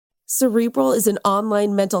Cerebral is an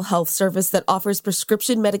online mental health service that offers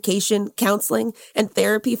prescription medication, counseling, and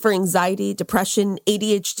therapy for anxiety, depression,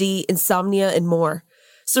 ADHD, insomnia, and more.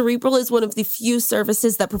 Cerebral is one of the few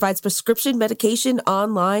services that provides prescription medication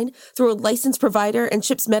online through a licensed provider and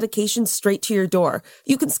ships medication straight to your door.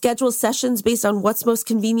 You can schedule sessions based on what's most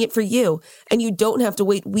convenient for you, and you don't have to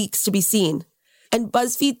wait weeks to be seen. And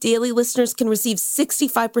BuzzFeed Daily listeners can receive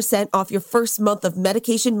 65% off your first month of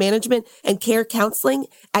medication management and care counseling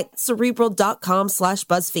at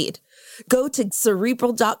Cerebral.com/BuzzFeed. Go to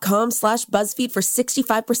Cerebral.com/BuzzFeed for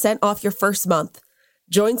 65% off your first month.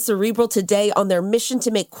 Join Cerebral today on their mission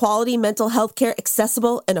to make quality mental health care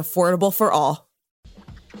accessible and affordable for all.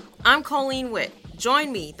 I'm Colleen Witt.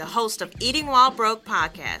 Join me, the host of Eating While Broke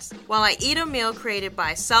podcast, while I eat a meal created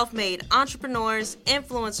by self-made entrepreneurs,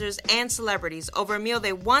 influencers, and celebrities over a meal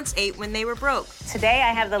they once ate when they were broke. Today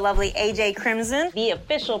I have the lovely AJ Crimson, the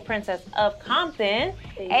official princess of Compton,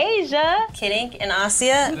 Asia, Kid Ink, and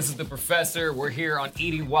Asia. This is the professor. We're here on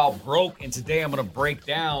Eating While Broke, and today I'm going to break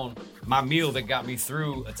down my meal that got me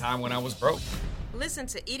through a time when I was broke. Listen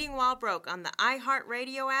to Eating While Broke on the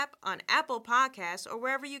iHeartRadio app, on Apple Podcasts, or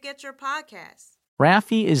wherever you get your podcasts.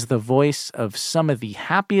 Raffi is the voice of some of the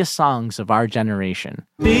happiest songs of our generation.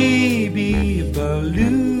 Baby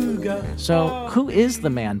Beluga. So, who is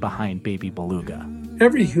the man behind Baby Beluga?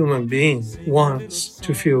 Every human being wants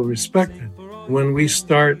to feel respected. When we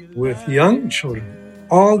start with young children,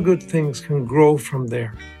 all good things can grow from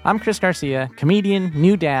there. I'm Chris Garcia, comedian,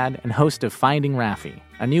 new dad, and host of Finding Raffi,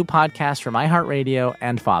 a new podcast from iHeartRadio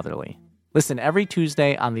and Fatherly. Listen every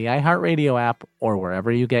Tuesday on the iHeartRadio app or wherever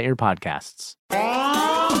you get your podcasts.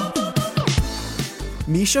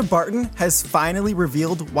 Misha Barton has finally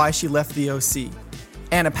revealed why she left the OC.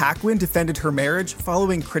 Anna Paquin defended her marriage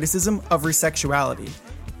following criticism of her sexuality.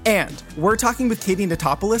 And we're talking with Katie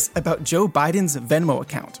Natopoulos about Joe Biden's Venmo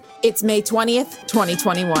account. It's May 20th,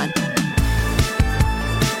 2021.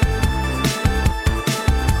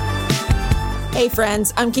 Hey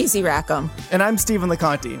friends, I'm Casey Rackham. And I'm Stephen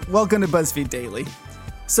LeConte. Welcome to BuzzFeed Daily.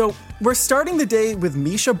 So, we're starting the day with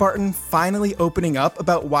Misha Barton finally opening up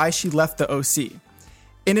about why she left the OC.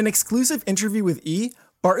 In an exclusive interview with E!,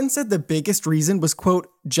 Barton said the biggest reason was, quote,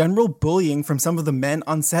 general bullying from some of the men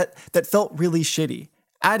on set that felt really shitty,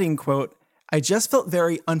 adding, quote, I just felt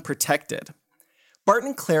very unprotected.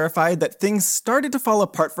 Barton clarified that things started to fall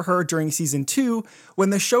apart for her during season 2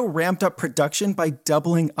 when the show ramped up production by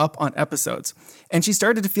doubling up on episodes, and she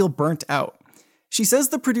started to feel burnt out. She says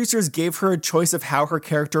the producers gave her a choice of how her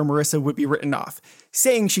character Marissa would be written off,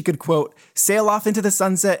 saying she could, quote, sail off into the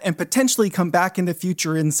sunset and potentially come back in the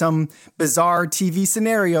future in some bizarre TV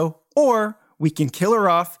scenario, or we can kill her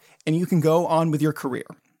off and you can go on with your career.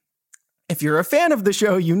 If you're a fan of the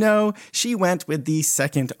show, you know she went with the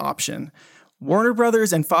second option. Warner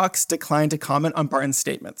Brothers and Fox declined to comment on Barton's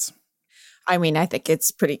statements. I mean, I think it's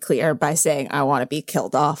pretty clear by saying I want to be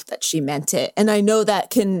killed off that she meant it. And I know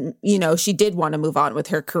that she did want to move on with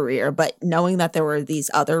her career, but knowing that there were these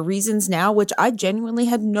other reasons now, which I genuinely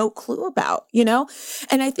had no clue about,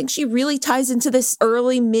 And I think she really ties into this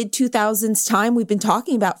early mid-2000s time we've been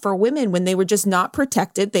talking about for women when they were just not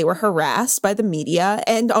protected. They were harassed by the media,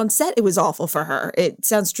 and on set, it was awful for her. It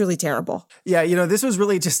sounds truly terrible. Yeah, this was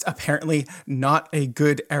really just apparently not a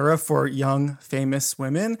good era for young, famous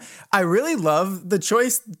women. I really love the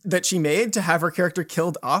choice that she made to have her character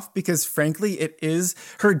killed off because, frankly, it is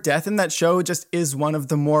her death in that show just is one of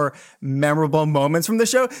the more memorable moments from the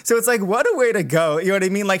show. So it's like, what a way to go. You know what I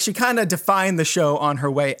mean? Like, she kind of defined the show on her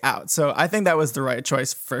way out. So I think that was the right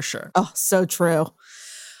choice for sure. Oh, so true.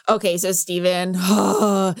 Okay, so Stephen,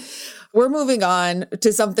 we're moving on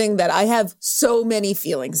to something that I have so many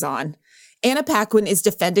feelings on. Anna Paquin is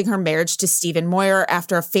defending her marriage to Stephen Moyer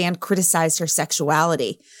after a fan criticized her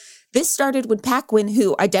sexuality. This started when Paquin,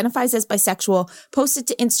 who identifies as bisexual, posted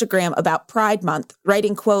to Instagram about Pride Month,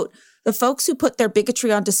 writing, quote, the folks who put their bigotry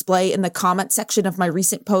on display in the comment section of my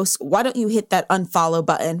recent post, why don't you hit that unfollow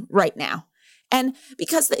button right now? And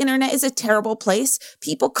because the internet is a terrible place,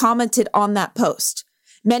 people commented on that post.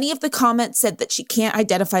 Many of the comments said that she can't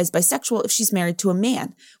identify as bisexual if she's married to a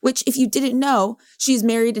man, which, if you didn't know, she's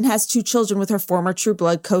married and has 2 children with her former True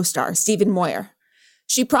Blood co-star, Stephen Moyer.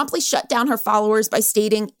 She promptly shut down her followers by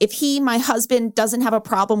stating, if he, my husband, doesn't have a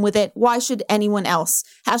problem with it, why should anyone else?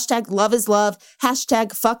 Hashtag love is love,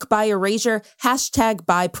 hashtag fuck by erasure, hashtag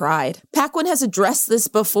by pride. Paquin has addressed this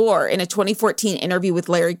before in a 2014 interview with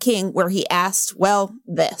Larry King where he asked,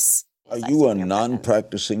 this. Are you a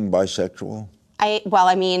non-practicing bisexual? I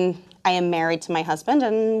am married to my husband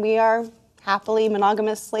and we are happily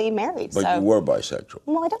monogamously married. But you were bisexual.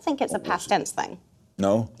 Well, I don't think it's a past tense thing.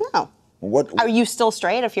 No? No. What Are you still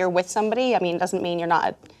straight if you're with somebody? I mean, it doesn't mean you're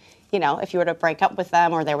not, if you were to break up with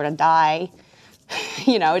them or they were to die,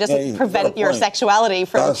 it doesn't prevent your sexuality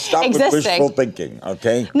from Stop existing. with wishful thinking,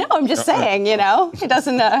 okay? No, I'm just saying, it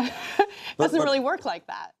doesn't really work like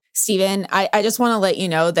that. Stephen, I just want to let you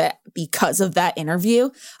know that because of that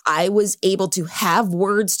interview, I was able to have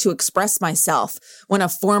words to express myself when a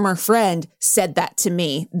former friend said that to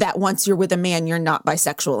me, that once you're with a man, you're not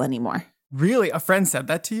bisexual anymore. Really? A friend said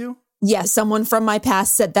that to you? Yeah, someone from my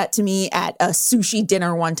past said that to me at a sushi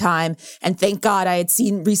dinner one time. And thank God I had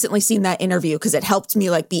recently seen that interview because it helped me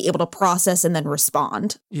be able to process and then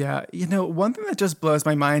respond. Yeah. One thing that just blows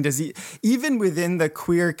my mind is even within the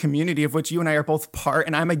queer community of which you and I are both part,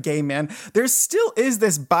 and I'm a gay man, there still is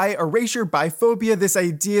this erasure, biphobia, this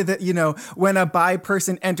idea that, when a bi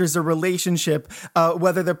person enters a relationship,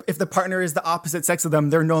 if the partner is the opposite sex of them,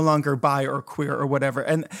 they're no longer bi or queer or whatever.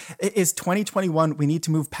 And it is 2021. We need to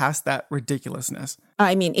move past that ridiculousness.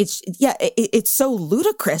 I mean, it's so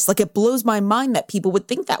ludicrous. It blows my mind that people would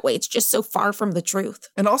think that way. It's just so far from the truth.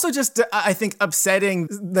 And also just, I think, upsetting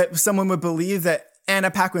that someone would believe that Anna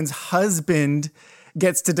Paquin's husband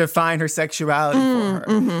gets to define her sexuality for her.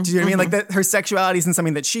 Mm-hmm, Do you know what I mean? That her sexuality isn't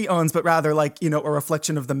something that she owns, but rather a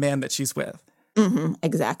reflection of the man that she's with. Mm-hmm,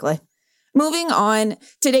 exactly. Moving on.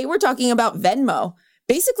 Today we're talking about Venmo.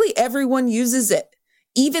 Basically, everyone uses it.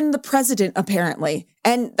 Even the president, apparently.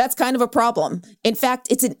 And that's kind of a problem. In fact,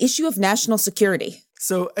 it's an issue of national security.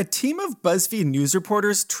 So a team of BuzzFeed news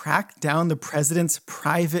reporters tracked down the president's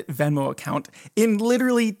private Venmo account in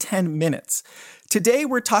literally 10 minutes. Today,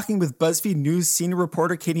 we're talking with BuzzFeed News senior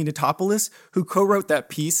reporter Katie Notopoulos, who co-wrote that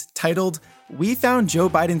piece titled, "We Found Joe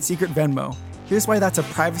Biden's Secret Venmo. Here's why that's a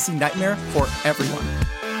privacy nightmare for everyone."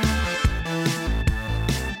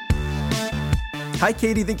 Hi,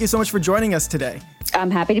 Katie. Thank you so much for joining us today.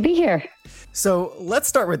 I'm happy to be here. So let's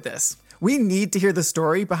start with this. We need to hear the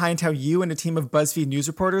story behind how you and a team of BuzzFeed news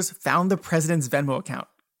reporters found the president's Venmo account.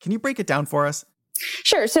 Can you break it down for us?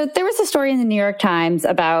 Sure. So there was a story in the New York Times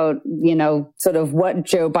about, sort of what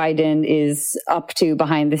Joe Biden is up to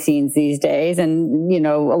behind the scenes these days. And,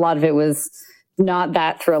 a lot of it was not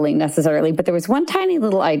that thrilling necessarily, but there was one tiny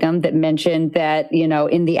little item that mentioned that,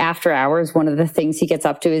 in the after hours, one of the things he gets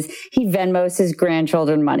up to is he Venmos his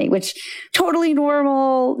grandchildren money, which totally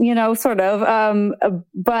normal, sort of.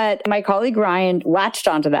 But my colleague Ryan latched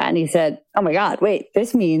onto that and he said, oh my God, wait,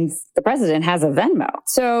 this means the president has a Venmo.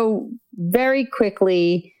 So very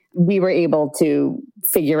quickly, we were able to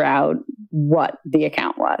figure out what the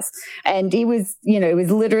account was. And it was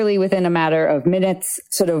literally within a matter of minutes,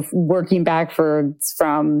 sort of working backwards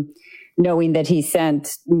from knowing that he sent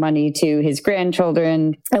money to his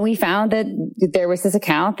grandchildren. And we found that there was this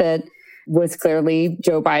account that was clearly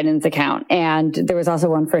Joe Biden's account. And there was also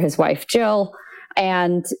one for his wife, Jill.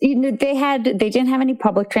 And they didn't have any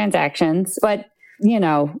public transactions, but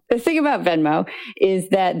the thing about Venmo is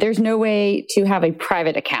that there's no way to have a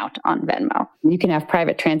private account on Venmo. You can have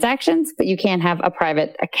private transactions, but you can't have a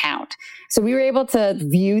private account. So we were able to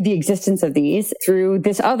view the existence of these through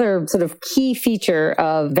this other sort of key feature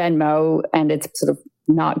of Venmo and its sort of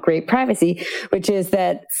not great privacy, which is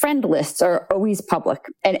that friend lists are always public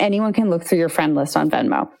and anyone can look through your friend list on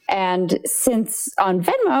Venmo. And since on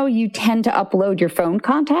Venmo, you tend to upload your phone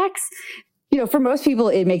contacts, for most people,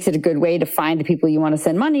 it makes it a good way to find the people you want to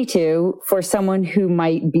send money to. For someone who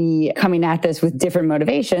might be coming at this with different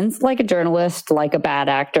motivations, like a journalist, like a bad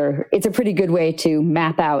actor, it's a pretty good way to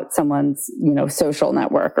map out someone's, social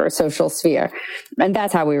network or social sphere. And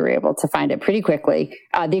that's how we were able to find it pretty quickly.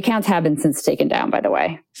 The accounts have been since taken down, by the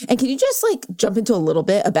way. And can you just jump into a little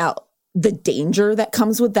bit about the danger that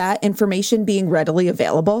comes with that information being readily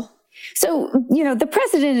available? So, the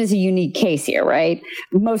president is a unique case here, right?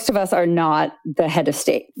 Most of us are not the head of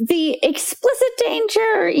state. The explicit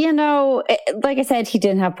danger, like I said, he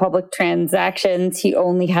didn't have public transactions. He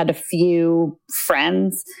only had a few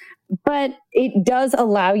friends, but it does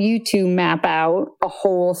allow you to map out a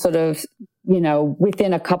whole sort of,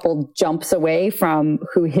 within a couple jumps away from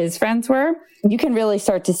who his friends were. You can really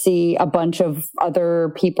start to see a bunch of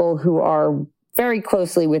other people who are very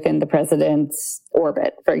closely within the president's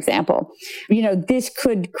orbit, for example. This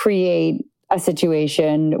could create a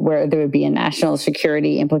situation where there would be a national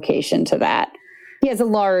security implication to that. He has a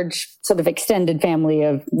large sort of extended family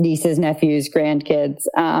of nieces, nephews, grandkids.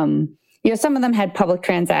 Some of them had public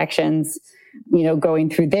transactions, going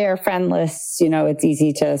through their friend lists. It's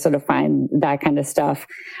easy to sort of find that kind of stuff.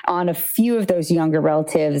 On a few of those younger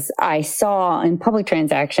relatives, I saw in public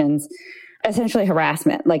transactions essentially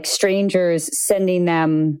harassment, like strangers sending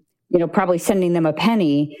them, probably sending them a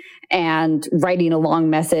penny and writing a long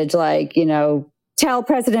message like, tell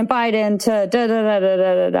President Biden to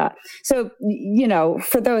da-da-da-da-da-da-da. So,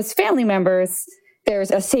 for those family members,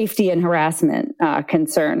 there's a safety and harassment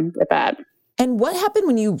concern with that. And what happened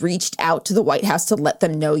when you reached out to the White House to let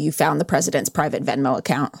them know you found the president's private Venmo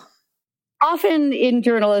account? Often in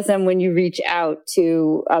journalism, when you reach out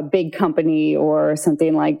to a big company or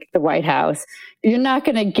something like the White House, you're not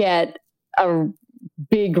going to get a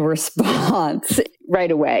big response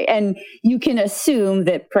right away. And you can assume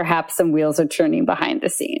that perhaps some wheels are turning behind the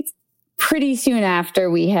scenes. Pretty soon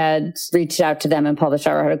after we had reached out to them and published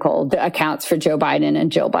our article, the accounts for Joe Biden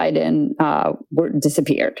and Jill Biden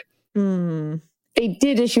disappeared. They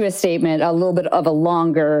did issue a statement, a little bit of a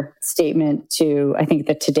longer statement to, I think,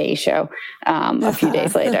 the Today Show a few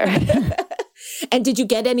days later. And did you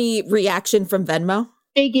get any reaction from Venmo?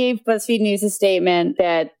 They gave BuzzFeed News a statement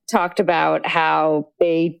that talked about how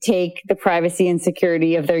they take the privacy and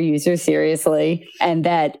security of their users seriously, and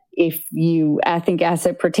that if you, I think, as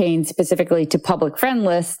it pertains specifically to public friend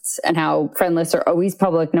lists and how friend lists are always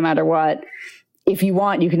public no matter what, if you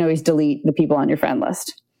want, you can always delete the people on your friend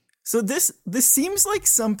list. So this seems like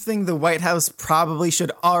something the White House probably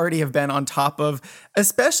should already have been on top of,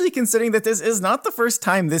 especially considering that this is not the first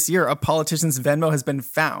time this year a politician's Venmo has been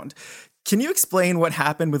found. Can you explain what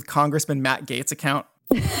happened with Congressman Matt Gaetz' account?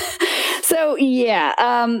 So,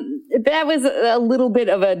 that was a little bit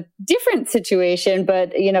of a different situation,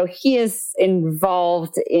 but, he is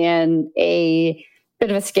involved in a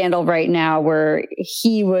bit of a scandal right now where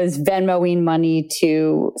he was Venmoing money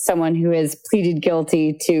to someone who has pleaded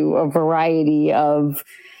guilty to a variety of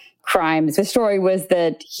crimes. The story was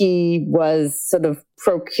that he was sort of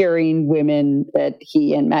procuring women that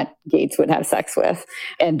he and Matt Gaetz would have sex with,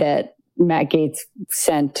 and that Matt Gaetz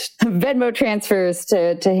sent Venmo transfers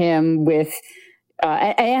to him with,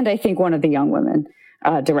 and I think one of the young women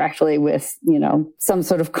directly with, some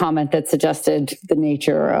sort of comment that suggested the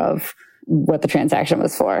nature of what the transaction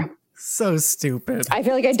was for. So stupid. I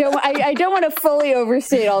feel like I don't want to fully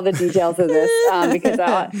overstate all the details of this because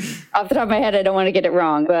off the top of my head, I don't want to get it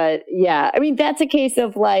wrong. But yeah, I mean, that's a case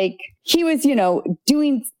of like, he was,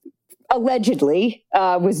 allegedly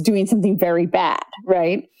was doing something very bad,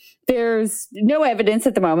 right? There's no evidence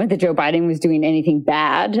at the moment that Joe Biden was doing anything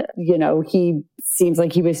bad. He seems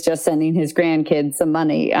like he was just sending his grandkids some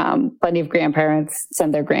money. Plenty of grandparents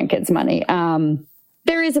send their grandkids money.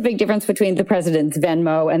 There is a big difference between the president's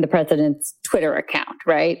Venmo and the president's Twitter account,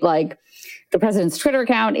 right? Like the president's Twitter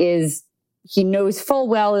account he knows full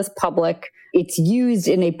well is public. It's used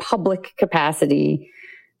in a public capacity.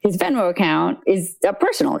 His Venmo account is a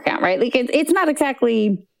personal account, right? Like it's not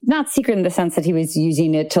secret in the sense that he was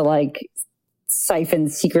using it to like siphon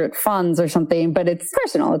secret funds or something, but it's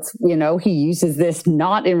personal. It's, he uses this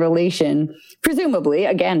not in relation, presumably,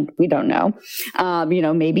 again, we don't know.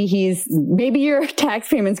 Maybe your tax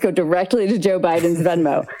payments go directly to Joe Biden's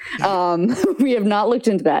Venmo. We have not looked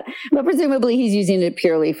into that, but presumably he's using it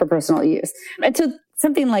purely for personal use. And so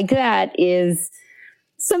something like that is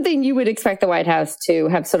something you would expect the White House to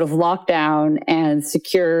have sort of locked down and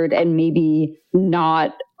secured and maybe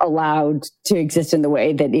not allowed to exist in the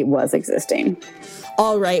way that it was existing.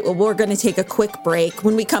 All right, well, we're going to take a quick break.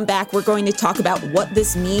 When we come back, we're going to talk about what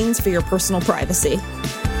this means for your personal privacy.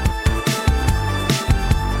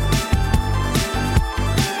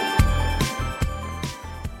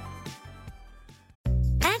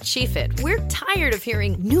 At SheFit, we're tired of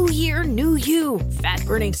hearing new year, new you,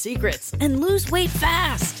 fat-burning secrets, and lose weight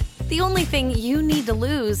fast. The only thing you need to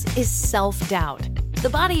lose is self-doubt. The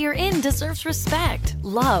body you're in deserves respect,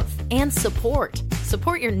 love, and support.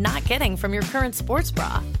 Support you're not getting from your current sports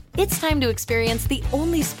bra. It's time to experience the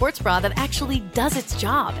only sports bra that actually does its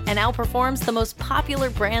job and outperforms the most popular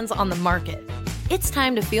brands on the market. It's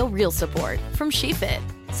time to feel real support from SheFit.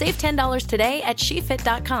 Save $10 today at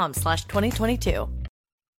SheFit.com/2022.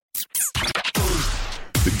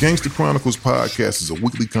 The Gangster Chronicles podcast is a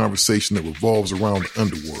weekly conversation that revolves around the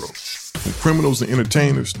underworld. From criminals and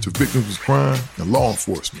entertainers to victims of crime and law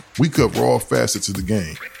enforcement, we cover all facets of the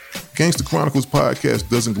game. Gangster Chronicles podcast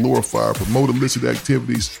doesn't glorify or promote illicit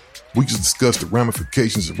activities. We just discuss the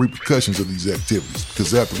ramifications and repercussions of these activities.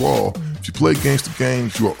 Because after all, if you play gangster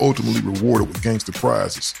games, you are ultimately rewarded with gangster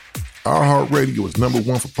prizes. iHeartRadio is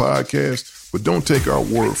 #1 for podcasts, but don't take our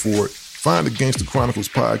word for it. Find the Gangster Chronicles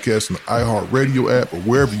podcast on the iHeartRadio app or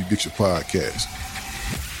wherever you get your podcasts.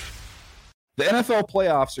 The NFL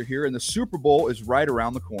playoffs are here and the Super Bowl is right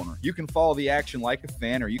around the corner. You can follow the action like a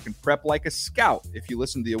fan or you can prep like a scout if you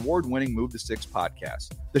listen to the award-winning Move the Sticks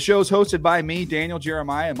podcast. The show is hosted by me, Daniel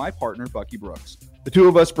Jeremiah, and my partner, Bucky Brooks. The two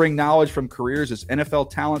of us bring knowledge from careers as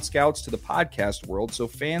NFL talent scouts to the podcast world so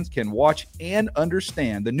fans can watch and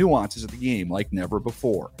understand the nuances of the game like never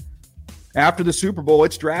before. After the Super Bowl,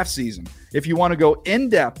 it's draft season. If you want to go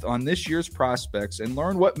in-depth on this year's prospects and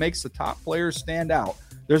learn what makes the top players stand out,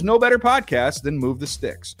 there's no better podcast than Move the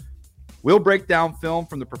Sticks. We'll break down film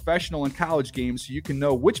from the professional and college games so you can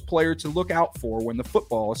know which player to look out for when the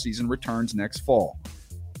football season returns next fall.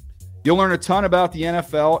 You'll learn a ton about the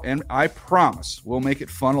NFL, and I promise we'll make it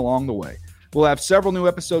fun along the way. We'll have several new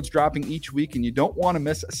episodes dropping each week, and you don't want to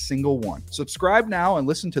miss a single one. Subscribe now and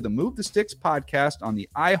listen to the Move the Sticks podcast on the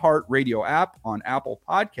iHeartRadio app, on Apple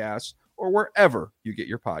Podcasts, or wherever you get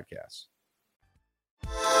your podcasts.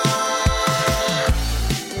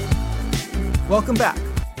 Welcome back.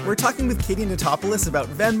 We're talking with Katie Notopoulos about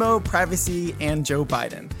Venmo, privacy, and Joe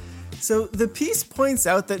Biden. So the piece points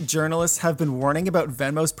out that journalists have been warning about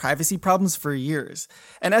Venmo's privacy problems for years.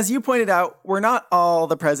 And as you pointed out, we're not all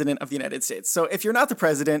the president of the United States. So if you're not the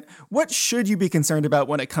president, what should you be concerned about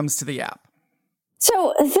when it comes to the app?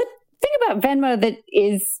 So the thing about Venmo that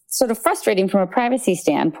is sort of frustrating from a privacy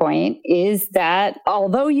standpoint is that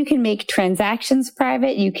although you can make transactions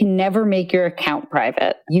private, you can never make your account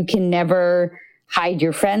private. You can never hide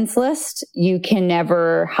your friends list. You can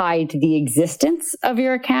never hide the existence of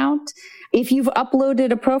your account. If you've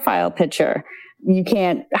uploaded a profile picture, you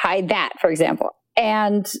can't hide that, for example.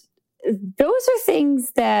 And those are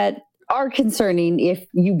things that are concerning if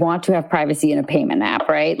you want to have privacy in a payment app,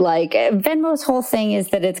 right? Like Venmo's whole thing is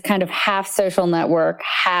that it's kind of half social network,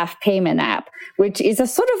 half payment app, which is a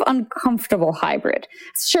sort of uncomfortable hybrid.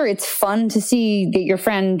 Sure, it's fun to see that your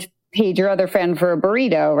friend paid your other friend for a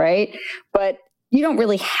burrito, right? But you don't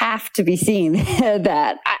really have to be seeing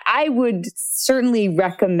that. I would certainly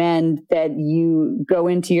recommend that you go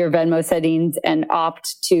into your Venmo settings and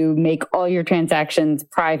opt to make all your transactions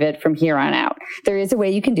private from here on out. There is a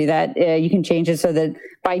way you can do that. You can change it so that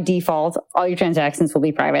by default, all your transactions will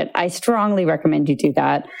be private. I strongly recommend you do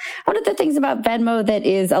that. One of the things about Venmo that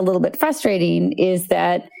is a little bit frustrating is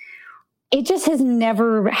that it just has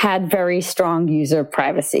never had very strong user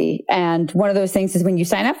privacy. And one of those things is when you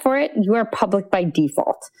sign up for it, you are public by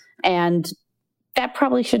default. And that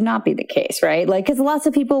probably should not be the case, right? Like, because lots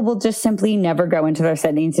of people will just simply never go into their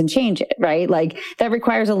settings and change it, right? Like, that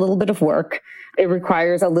requires a little bit of work. It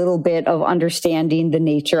requires a little bit of understanding the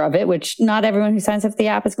nature of it, which not everyone who signs up for the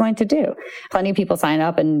app is going to do. Plenty of people sign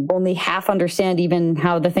up and only half understand even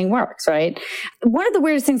how the thing works, right? One of the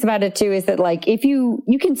weirdest things about it too is that, like, if you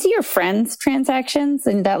can see your friends' transactions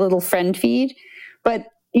in that little friend feed, but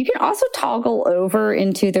you can also toggle over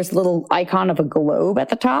into, there's a little icon of a globe at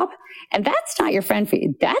the top, and that's not your friend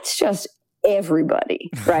feed. That's just everybody,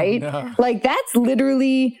 right? No. Like, that's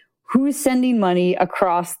literally who's sending money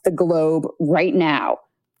across the globe right now.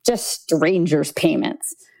 Just strangers'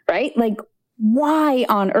 payments, right? Like, why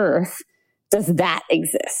on earth does that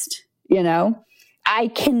exist? You know, I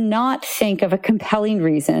cannot think of a compelling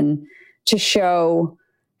reason to show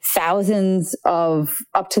thousands of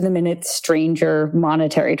up-to-the-minute stranger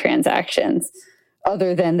monetary transactions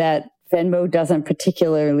other than that Venmo doesn't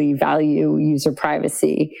particularly value user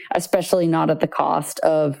privacy, especially not at the cost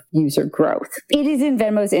of user growth. It is in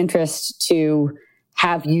Venmo's interest to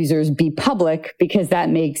have users be public because that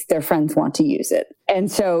makes their friends want to use it.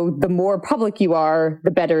 And so the more public you are,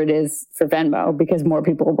 the better it is for Venmo because more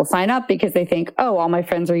people will sign up because they think, oh, all my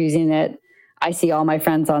friends are using it. I see all my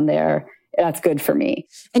friends on there. That's good for me.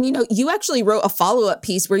 And, you know, you actually wrote a follow-up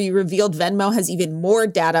piece where you revealed Venmo has even more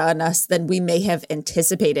data on us than we may have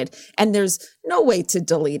anticipated. And there's no way to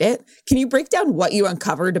delete it. Can you break down what you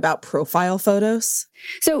uncovered about profile photos?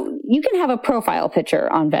 So you can have a profile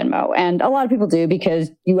picture on Venmo, and a lot of people do because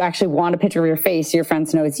you actually want a picture of your face so your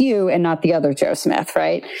friends know it's you and not the other Joe Smith,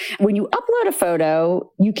 right? When you upload a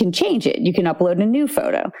photo, you can change it. You can upload a new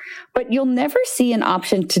photo, but you'll never see an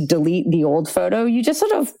option to delete the old photo. You just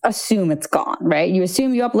sort of assume it's gone, right? You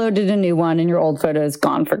assume you uploaded a new one and your old photo is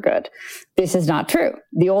gone for good. This is not true.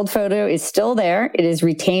 The old photo is still there. It is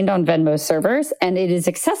retained on Venmo's servers and it is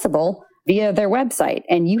accessible via their website,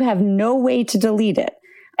 and you have no way to delete it.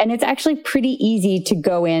 And it's actually pretty easy to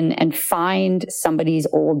go in and find somebody's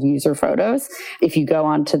old user photos. If you go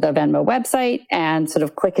onto the Venmo website and sort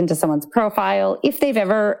of click into someone's profile, if they've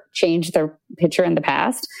ever changed their picture in the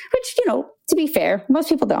past, which, you know, to be fair, most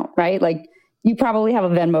people don't, right? Like, you probably have a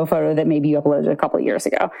Venmo photo that maybe you uploaded a couple of years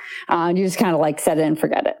ago. You just kind of like set it and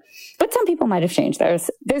forget it. But some people might have changed theirs.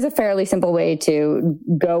 There's a fairly simple way to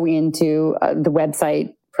go into the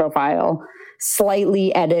website profile,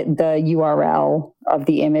 slightly edit the URL of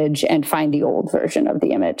the image and find the old version of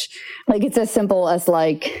the image. Like it's as simple as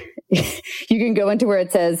like, you can go into where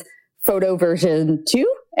it says photo version 2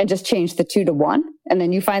 and just change the 2 to 1. And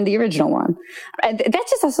then you find the original one. And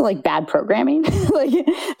that's just also like bad programming. Like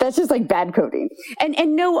that's just like bad coding.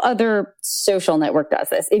 And no other social network does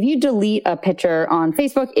this. If you delete a picture on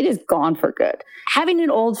Facebook, it is gone for good. Having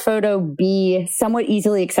an old photo be somewhat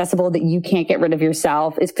easily accessible that you can't get rid of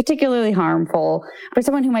yourself is particularly harmful for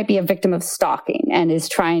someone who might be a victim of stalking and is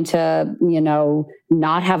trying to,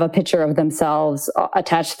 not have a picture of themselves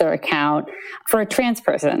attached to their account. For a trans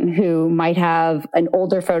person who might have an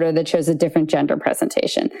older photo that shows a different gender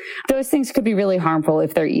presentation. Those things could be really harmful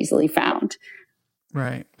if they're easily found.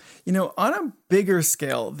 Right. On a bigger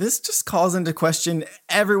scale, this just calls into question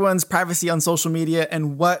everyone's privacy on social media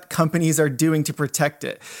and what companies are doing to protect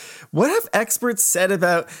it. What have experts said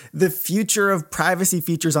about the future of privacy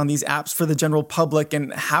features on these apps for the general public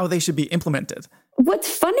and how they should be implemented?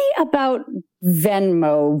 What's funny about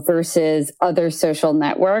Venmo versus other social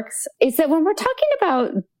networks is that when we're talking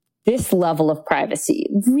about this level of privacy,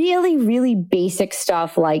 really, really basic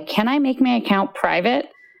stuff like, can I make my account private?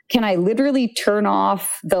 Can I literally turn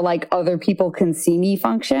off the like other people can see me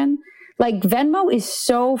function? Like Venmo is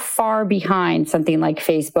so far behind something like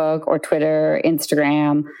Facebook or Twitter,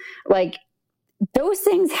 Instagram. Like those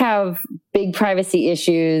things have big privacy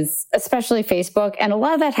issues, especially Facebook. And a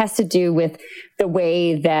lot of that has to do with the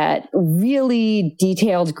way that really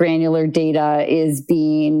detailed granular data is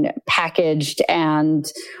being packaged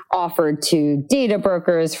and offered to data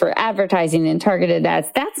brokers for advertising and targeted ads.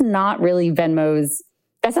 That's not really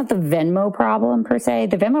that's not the Venmo problem per se.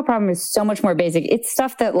 The Venmo problem is so much more basic. It's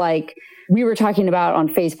stuff that like we were talking about on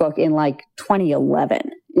Facebook in like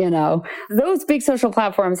 2011. Those big social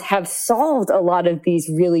platforms have solved a lot of these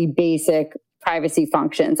really basic privacy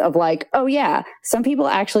functions of like, oh yeah, some people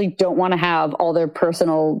actually don't want to have all their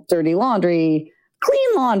personal dirty laundry,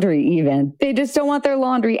 clean laundry even. They just don't want their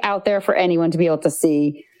laundry out there for anyone to be able to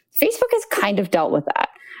see. Facebook has kind of dealt with that.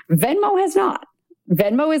 Venmo has not.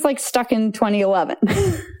 Venmo is like stuck in 2011.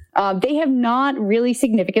 They have not really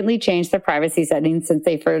significantly changed their privacy settings since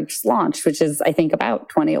they first launched, which is, I think, about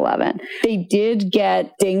 2011. They did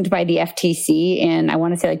get dinged by the FTC in, I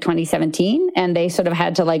want to say like 2017, and they sort of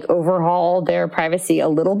had to like overhaul their privacy a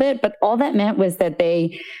little bit. But all that meant was that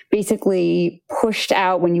they basically pushed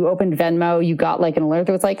out, when you opened Venmo, you got like an alert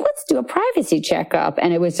that was like, let's do a privacy checkup.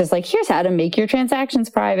 And it was just like, here's how to make your transactions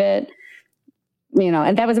private,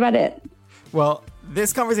 and that was about it. Well,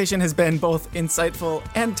 this conversation has been both insightful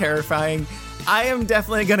and terrifying. I am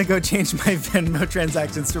definitely going to go change my Venmo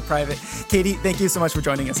transactions to private. Katie, thank you so much for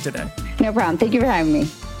joining us today. No problem. Thank you for having me.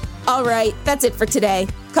 All right, that's it for today.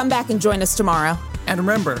 Come back and join us tomorrow. And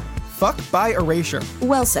remember, fuck by erasure.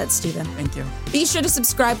 Well said, Stephen. Thank you. Be sure to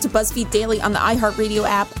subscribe to BuzzFeed Daily on the iHeartRadio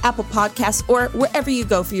app, Apple Podcasts, or wherever you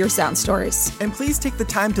go for your sound stories. And please take the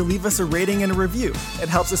time to leave us a rating and a review. It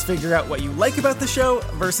helps us figure out what you like about the show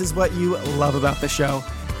versus what you love about the show.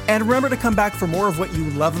 And remember to come back for more of what you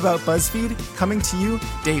love about BuzzFeed, coming to you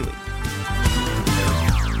daily.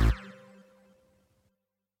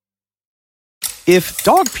 If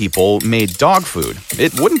dog people made dog food,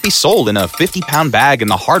 it wouldn't be sold in a 50-pound bag in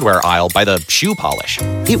the hardware aisle by the shoe polish.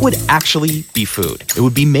 It would actually be food. It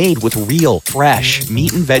would be made with real, fresh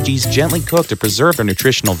meat and veggies gently cooked to preserve their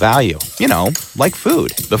nutritional value. Like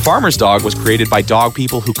food. The Farmer's Dog was created by dog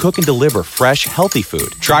people who cook and deliver fresh, healthy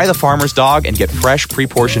food. Try the Farmer's Dog and get fresh,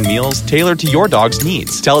 pre-portioned meals tailored to your dog's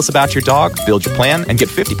needs. Tell us about your dog, build your plan, and get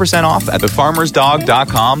 50% off at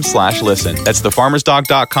thefarmersdog.com/listen. That's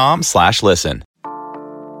thefarmersdog.com/listen.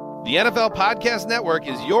 The NFL Podcast Network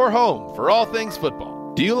is your home for all things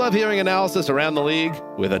football. Do you love hearing analysis around the league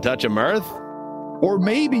with a touch of mirth? Or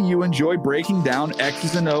maybe you enjoy breaking down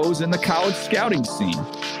X's and O's in the college scouting scene.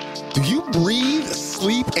 Do you breathe,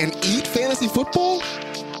 sleep, and eat fantasy football?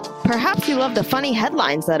 Perhaps you love the funny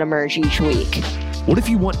headlines that emerge each week. What if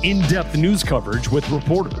you want in-depth news coverage with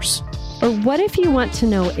reporters? Or what if you want to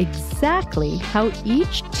know exactly how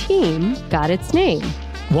each team got its name?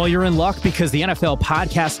 Well, you're in luck because the NFL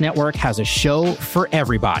Podcast Network has a show for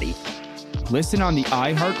everybody. Listen on the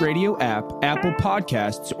iHeartRadio app, Apple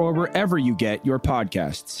Podcasts, or wherever you get your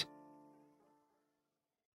podcasts.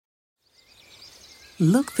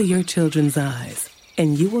 Look through your children's eyes,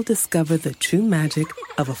 and you will discover the true magic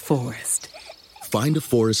of a forest. Find a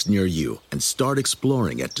forest near you and start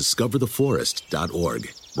exploring at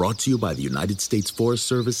discovertheforest.org. Brought to you by the United States Forest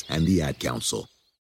Service and the Ad Council.